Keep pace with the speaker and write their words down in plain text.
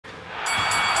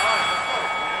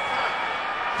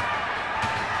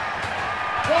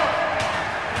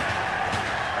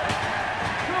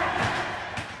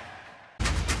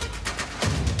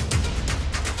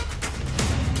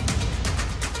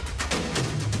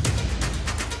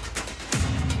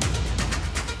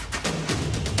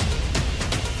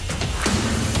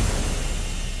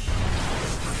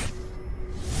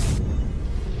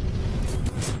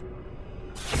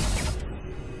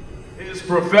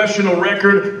professional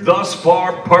record thus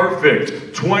far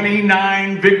perfect.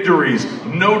 29 victories,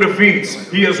 no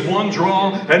defeats. He has 1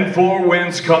 draw and 4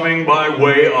 wins coming by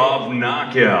way of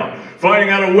knockout.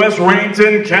 Fighting out of West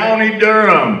Rainton, County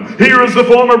Durham, here is the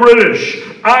former British,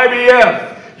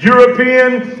 IBF,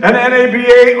 European, and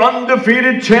NABA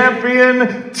undefeated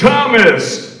champion,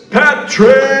 Thomas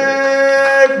Patrick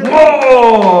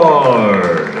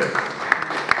Ward.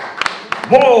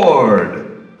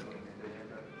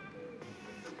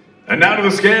 And now to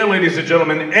the scale, ladies and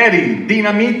gentlemen, EDY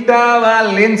Dinamita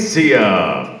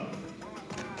Valencia.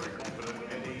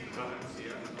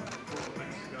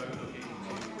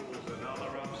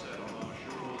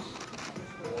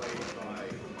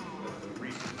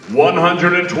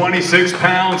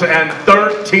 £126 and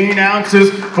 13 ounces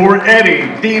for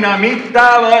EDY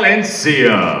Dinamita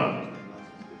Valencia.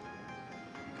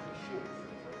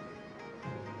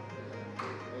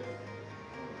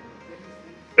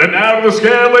 And now to the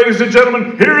scale, ladies and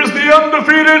gentlemen, here is the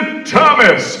undefeated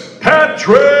Thomas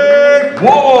Patrick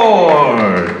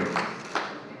Ward.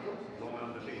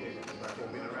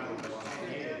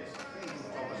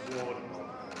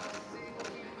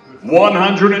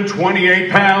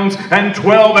 £128 and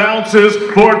 12 ounces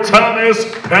for Thomas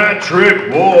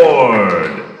Patrick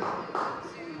Ward.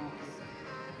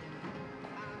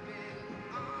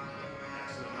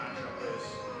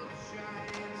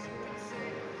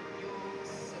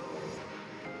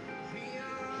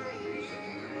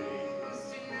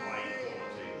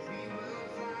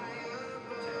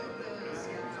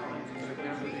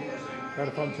 Got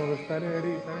a front shoulder steady,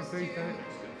 Eddie. Steady.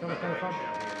 Shoulder steady front.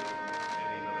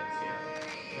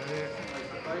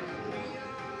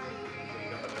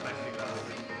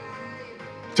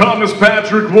 Thomas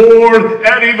Patrick Ward,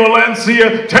 EDY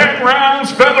Valencia, 10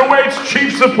 rounds, featherweights,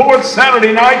 chief support,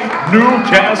 Saturday night,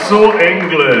 Newcastle,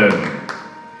 England.